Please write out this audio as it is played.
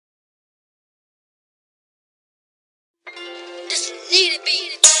Here we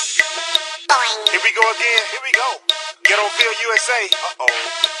go again. Here we go. Ghettoville, USA.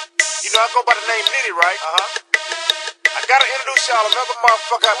 You know I go by the name Nitty, right? I gotta introduce y'all another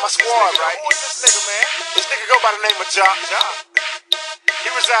motherfucker at my squad, right? Who is this nigga, man? This nigga go by the name of Ja.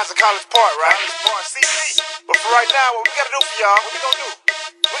 He resides in College Park, right? College Park, CC. But for right now, what we gotta do for y'all? What we gonna do?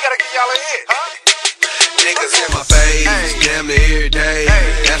 We gotta get y'all a hit, Niggas in my face, damn near every day.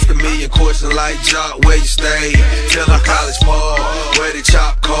 Ask a million questions like Jock, where you stay? Tell them College Park, where they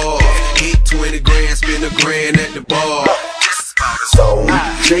chop cars. Hit 20 grand, spend $1 grand at the bar. So,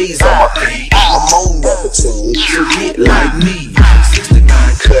 J's on my feet, I'm on number 2, so get like me. 69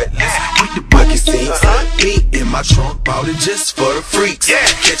 cutlass with the bucket seats. Beat in my trunk, bought it just for the freaks.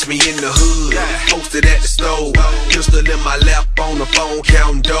 Catch me in the hood, posted at the stove. Pistol in my lap on the phone,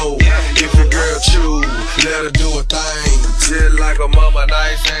 counting dough. If your girl choose, let her do a thing. Just like a mama,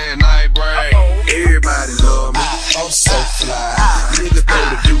 nice and night brain. Everybody love me, I'm so fly. Nigga throw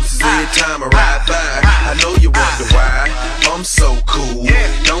the deuces every time I ride by. I know you wonder why I'm so cool.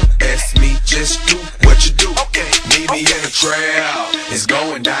 Don't ask me, just do what you do. Meet me in the trail, it's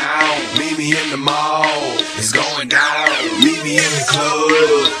going down. Meet me in the mall, it's going down. Meet me in the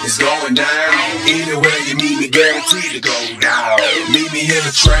club, it's going down. Anywhere you meet me, guaranteed to go down. Meet me in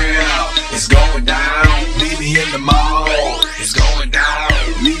the trail, it's going down. Meet me in the mall, it's going down.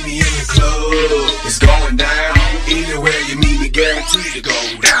 Meet me in the club, it's going down. Anywhere you meet me, guaranteed to go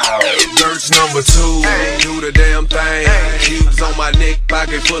down. Dirt's number 2, do the damn thing. Cubes on my neck,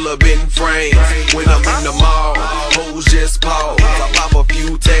 pocket full of bent frames. When I'm in the mall, hoes just pause. I pop a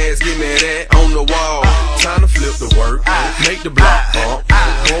few tags, give me that on the wall. Time to flip the work, make the block bump.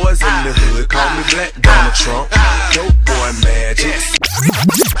 Boys in the hood, call me Black Donald Trump. Dope boy magic,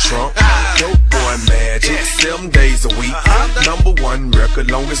 Trump. Dope boy magic, 7 days a week. Number 1 record,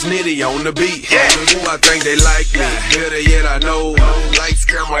 longest Nitty on the beat. Who I think they like me, better yet I know. Lights,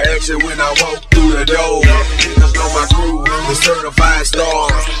 camera, action when I walk through the door. Niggas know my crew, the certified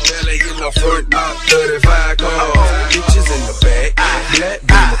stars. Belly in the front, about 35 cars. Bitches in the back, black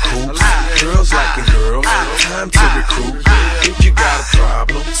beamer coops. Girls like a girl, time to recruit. If you got a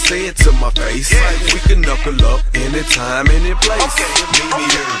problem, say it to my face. We can knuckle up anytime, any place. Meet me in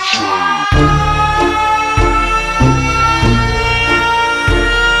the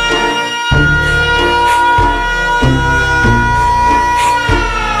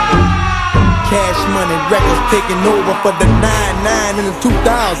Cash Money Records taking over for the 99 in the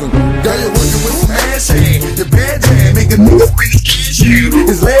 2000. Girl, you're working with some ass hand. Your bad jam, make a nigga spin his cash hand.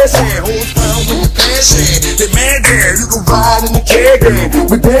 His last hand, holds pound with your fast hand. The mad jam, you can ride in the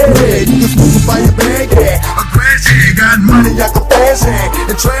caravan. With bad hand, you can smoke by your bag hand. A crash hand, got money, I can fast hand.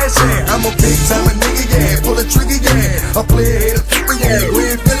 And trash hand, I'm a big time a nigga, yeah. Pull a trigger, yeah. I play a hater, flipper, yeah. We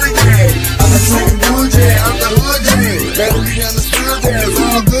ain't feeling, yeah. I'm the same dude, yeah. I'm the hood, yeah. Gotta be understood, yeah. It's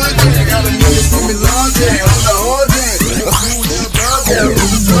all good, yeah. Got a nigga give me love, yeah. I'm the hard, yeah. A fool, yeah, dog, yeah. I'm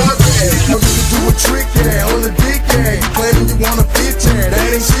the dog, yeah. I'm gonna do a trick, yeah. On the dick, yeah. Claiming you want a fit, yeah.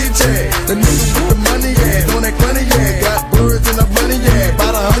 That ain't shit, yeah. The nigga with the money, yeah. Doing that money, yeah. Got birds and the money, yeah.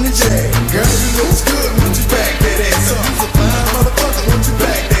 About 100, yeah. Girl, you look good, won't you back that ass up? You's a fine motherfucker, won't you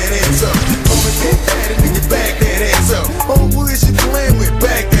back that ass up? Come and get that and then you back that ass up. Oh, who is you playing with?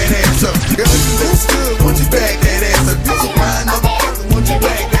 Back that ass up. Girl, you look good, won't you back that ass up? You's a fine motherfucker, won't you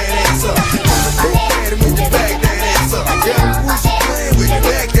back that ass up? Come and get that and then you back that ass up. Girl, who is you playing with?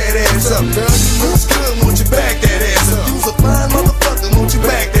 Back that ass up. Girl, you look good, won't you back that ass up? You's a fine motherfucker, won't you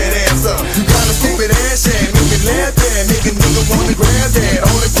back that ass up? You got a stupid ass, yeah. Make me laugh, yeah. Make a nigga wanna grab that,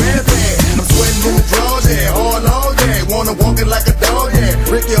 only grab that. I'm sweating in the drawers, yeah. All on, yeah. Wanna walk it like a dog, yeah.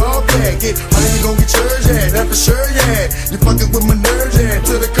 Break your off, yeah. Get how you gon' get yours, yeah. That's for sure, yeah. You fucking with my nerves, yeah.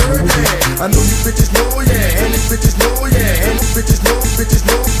 To the curb, yeah. I know you bitches know, yeah. And these bitches know, yeah. And these bitches know, bitches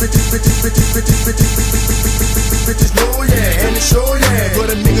know, bitches know, yeah. And they show, yeah. But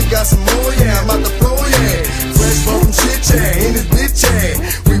a nigga got some more, yeah. I'm about to flow, yeah. Fresh from shit, yeah. In this bitch, yeah.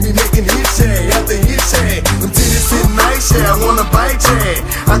 We be making hits, yeah. After hits, yeah. Them titties sit nice, yeah. I wanna bite,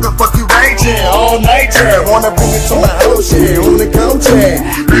 yeah. I can fuck you right, yeah. All night, yeah. Wanna bring it to my house, yeah. On the couch, yeah.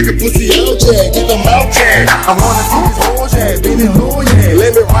 Break a pussy out, yeah. Get them out, yeah. I wanna see these hoes, yeah. Bending low, yeah.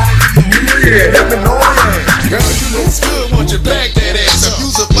 Let me ride in the wheel, yeah. Let me know, yeah. Girl, you look good, won't you back that ass up?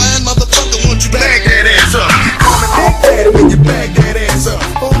 You's a fine motherfucker, won't you back that ass up? Come and take that and when you back that ass up.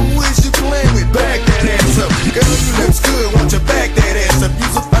 Oh, who is you playing with? Back that ass up. Girl, you look good, won't you back that ass up?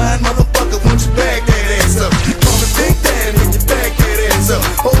 You's a fine motherfucker, won't you back that ass up? Come and take that and when you back that ass up.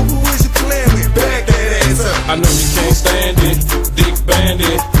 Oh, who is you playing with? Back that ass up. I know you can't stand it, Dick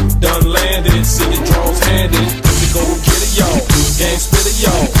Bandit, done landed, city drones handed. We go get it, y'all, gang spit it,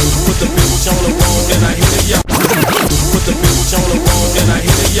 y'all. Put the bitch on the wall, then I hit it, y'all.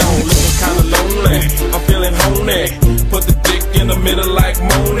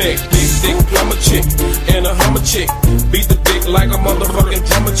 bag, big dick plumber chick, and a Hummer chick. Beat the dick like a motherfucking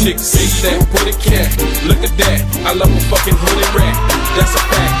drummer chick. See that, put it cat, look at that. I love a fucking hooded rat. That's a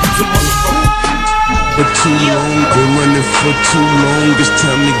fact. It's a motherfucking. For too long, been running for too long. It's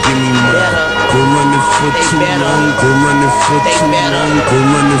time to give me mine. Been running for too long, been running for too long, been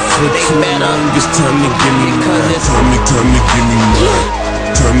running for too long. It's time to give me mine. Time to give me mine.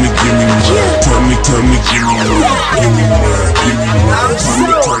 Time to give me mine. Time to give me mine. Give me mine. Give me mine.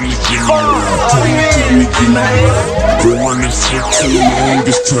 Time to give me mine. Time to give me mine. Been running for too long.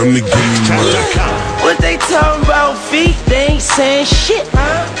 It's time to give me mine. What they talking about feet? They ain't saying shit.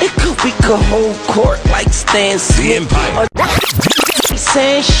 It could be a whole court like Stan Smith.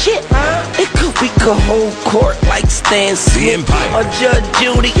 Saying shit. It could be a whole court like Stan Smith or Judge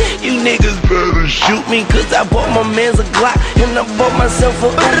Judy. You niggas better shoot me, cause I bought my man's a Glock and I bought myself a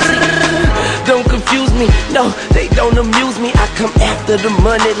Uzi. Don't confuse me, no, they don't amuse me. I come after the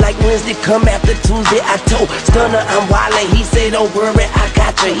money like Wednesday come after Tuesday. I told Stunner I'm wildin', he said don't worry, I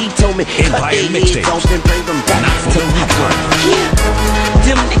got you. He told me cut their heads off and bring them back to my gun. Yeah,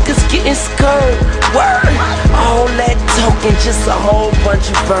 them niggas getting scared, word. All that talking, just a whole bunch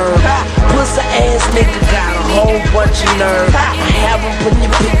of verb. Pussy ass nigga got a whole bunch of nerve. I have him putting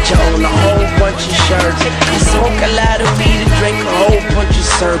your picture on a whole bunch of shirts. I smoke a lot of weed and drink a whole bunch of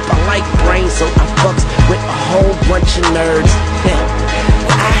syrup. I like brains, so I fucks with a whole bunch of nerds.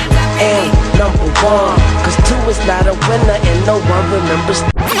 I am number one, cause two is not a winner and no one remembers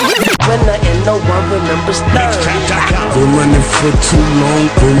winner and no one remembers third. Been running for too long,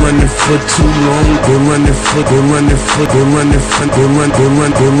 been running for too long, been running for, been running for, been running for, been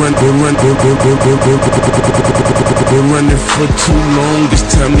running for too long. It's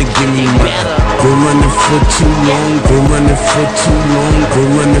time to give me mine. Been running for too long, been running for too long, been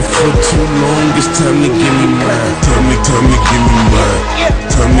running for too long. It's time to give me mine. Time to give me mine.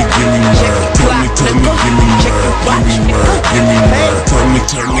 Time to give me mine. Time to give me mine. Give me mine. Give me mine. Time to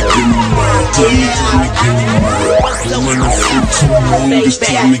give me mine. Time to give me mine. Been running for too long. It's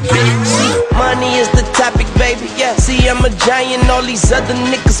time to give me mine. Money is the topic, baby. Yeah, see I'm a giant. All these other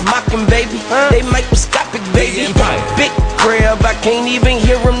niggas mocking, baby. They microscopic, baby. Big crib, I can't even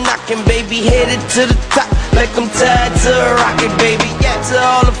hear them knocking, baby. Headed to the top like I'm tied to a rocket, baby. Yeah, to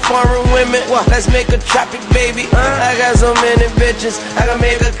all the foreign women, let's make a tropic, baby. I got so many bitches, I can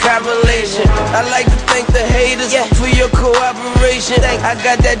make a compilation. I like to thank the haters for your cooperation. I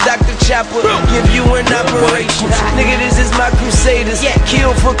got that Dr. Chopper, give you an operation. Nigga, this is my Crusaders,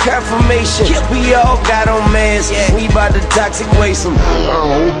 kill for confirmation. We all got on masks, we bout to toxic waste them. I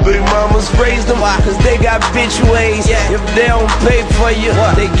hope big mamas raised them, cause they got bitch ways. If they don't pay for you,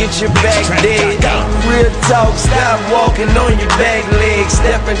 they get your back dead. Real talk, stop walking on your back legs.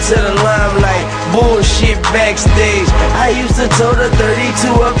 Step into the limelight, bullshit backstage. I used to tote a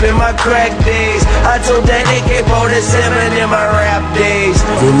 32 up in my crack days. I told that AK-47 in my rap days.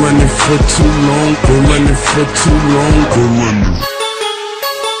 Been running for too long, been running for too long, been running.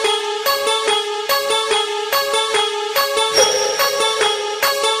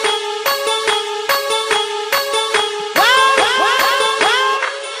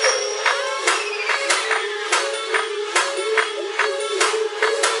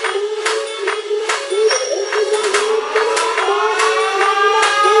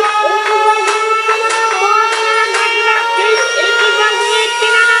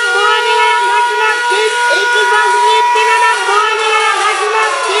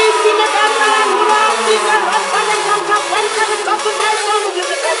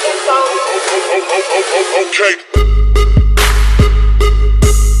 Okay.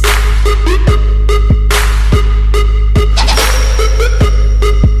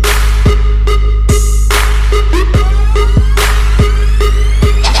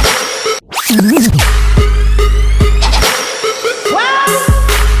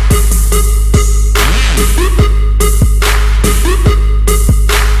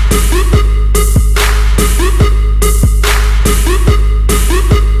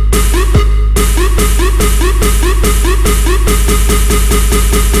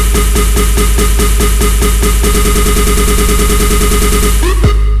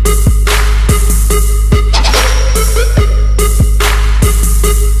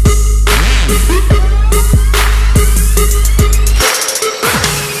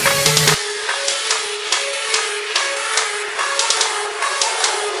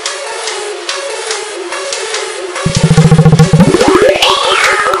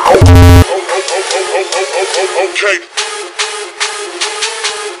 Okay.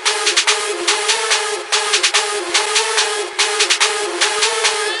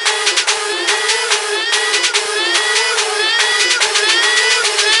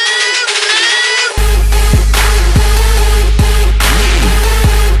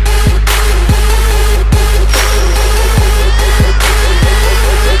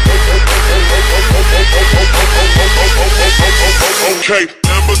 Okay,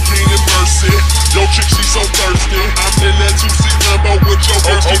 Lamborghini Mercy. Yo chick, she so thirsty. I'm in that 2C Lambo with your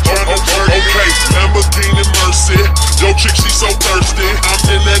girl, she tryna jerk me. Okay, Lamborghini Mercy. Yo chick, she so thirsty.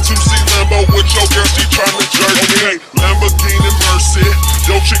 I'm in that 2C Lambo with your girl, she tryna jerk me. Okay, Lamborghini Mercy.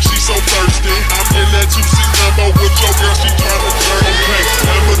 Yo chick, she so thirsty. I'm in that 2C Lambo with your girl, she tryna jerk me. Okay,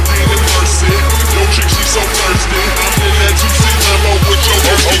 Lamborghini Mercy. Yo chick, she so thirsty. I'm in that 2C Lambo with your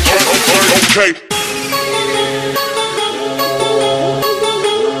girl, she tryna jerk me. Okay.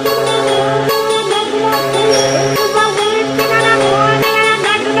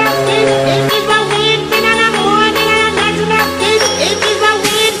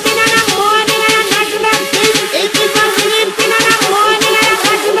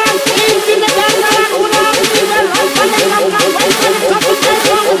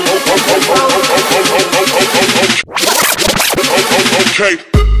 Okay.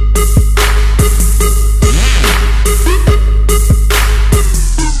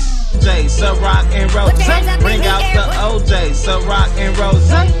 Ciroc and Rose, bring out the OJ. Ciroc and Rose,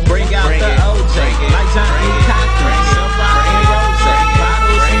 bring out the OJ. Like Johnny Cochran, Ciroc and Rose,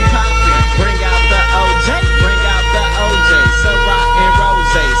 bottles and poppin'. Bring out the OJ, bring out the OJ. Ciroc and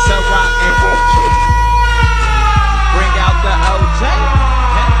Rose, Ciroc and Rose. Bring out the OJ,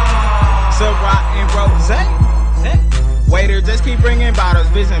 Ciroc and Rose. Waiter, just keep bringing bottles,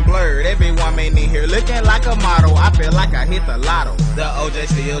 vision blurred. Everyone made me here looking like a model. I feel like I hit the lotto. The OJ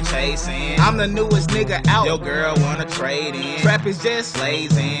still chasing. I'm the newest nigga out. Your girl wanna trade in. Trap is just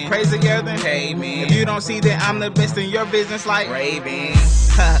blazing. Crazier than cavemen. If you don't see that I'm the best in your business like Raven.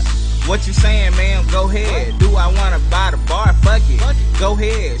 What you saying, man? Go ahead. Do I wanna buy the bar? Fuck it. Go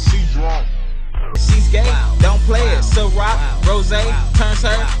ahead. She drunk. She's gay, don't play it. Ciroc, Rose, turns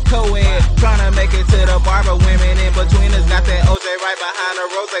her co-ed. Tryna make it to the bar, but women in between us got that OJ right behind her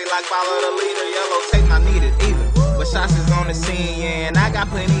Rose. Like follow the leader, yellow tape, not needed either. But shots is on the scene, yeah, and I got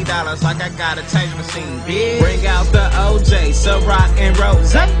plenty dollars, like I got a change machine, bitch. Bring out the OJ, Ciroc and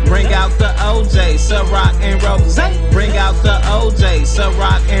Rose. Bring out the OJ, Ciroc and Rose. Bring out the OJ,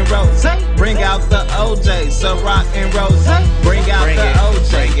 Ciroc and Rose. Bring out the OJ, Ciroc and Rose. Bring out the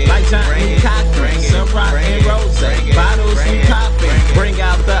OJ, like Johnny Cochran, Ciroc and Rose. Bottles and poppin'. Bring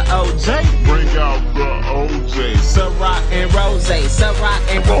out the OJ. Bring out the OJ. Ciroc and Rose, Ciroc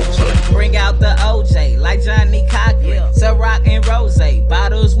and Rose. Bring out the OJ, like Johnny Cochran, Ciroc and Rose.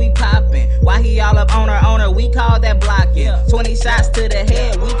 Bottles we poppin'. Why he all up on her, we call that blocking. 20 shots to the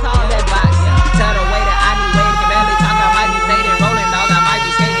head, we call that boxing. Tell the waiter I need weight, can barely talk, I might be faded. Rolling dog, I might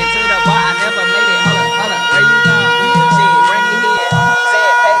be skating to the bar, I never made it. Hold up, where you going? Shit, bring it here.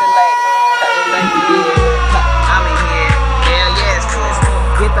 Said pay the lady, tell the lady yeah. I'm in here, hell yes,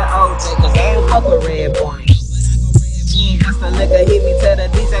 get the OJ, cause I don't fuck with red boy. Once the liquor hit me, tell the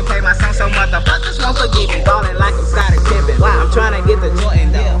DJ play my song so motherfuckers won't forget me. Ballin' like I'm Scottie Pippen. Wow, I'm tryna get the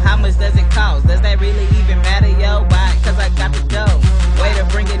Jordan though. How much does it cost? Does that really even matter, yo? Why? Cause I got the dough. Way to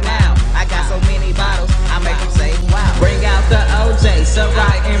bring it now. I got so many bottles, I make them say wow. Bring out the OJ,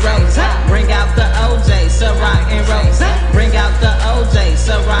 Ciroc and Rose. Bring out the OJ, Ciroc and Rose. Bring out the OJ,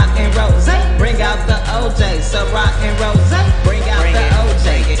 Ciroc and Rose. Bring out the OJ, Ciroc and Rose. Bring out the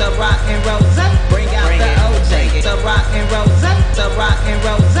OJ, Ciroc and Rose. Bring out the OJ, Ciroc and Rose. Ciroc and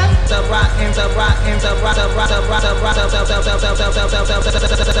Rose. Ciroc and Ciroc and Ciroc.